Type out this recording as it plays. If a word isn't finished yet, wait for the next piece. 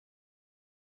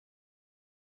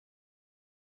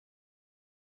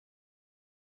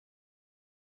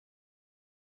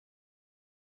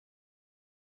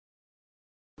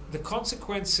The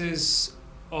consequences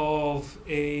of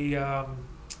a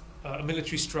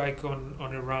military strike on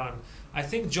Iran, I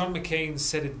think John McCain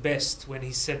said it best when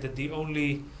he said that the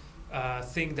only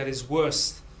thing that is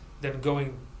worse than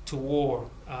going to war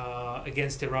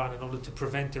against Iran in order to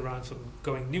prevent Iran from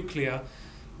going nuclear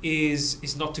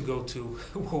is not to go to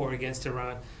war against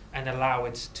Iran and allow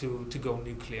it to go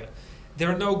nuclear.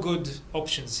 There are no good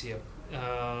options here.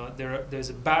 There's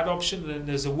a bad option and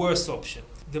there's a worse option.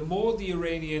 The more the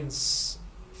Iranians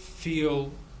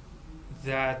feel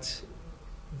that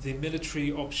the military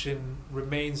option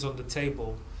remains on the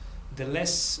table, the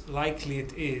less likely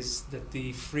it is that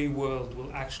the free world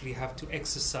will actually have to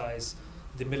exercise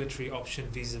the military option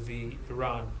vis-a-vis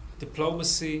Iran.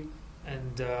 Diplomacy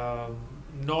and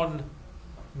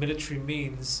non-military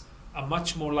means are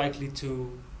much more likely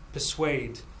to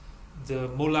persuade the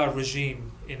mullah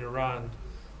regime in Iran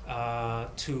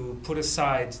to put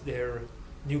aside their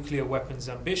nuclear weapons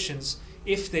ambitions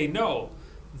if they know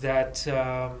that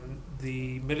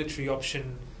the military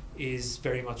option is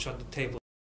very much on the table.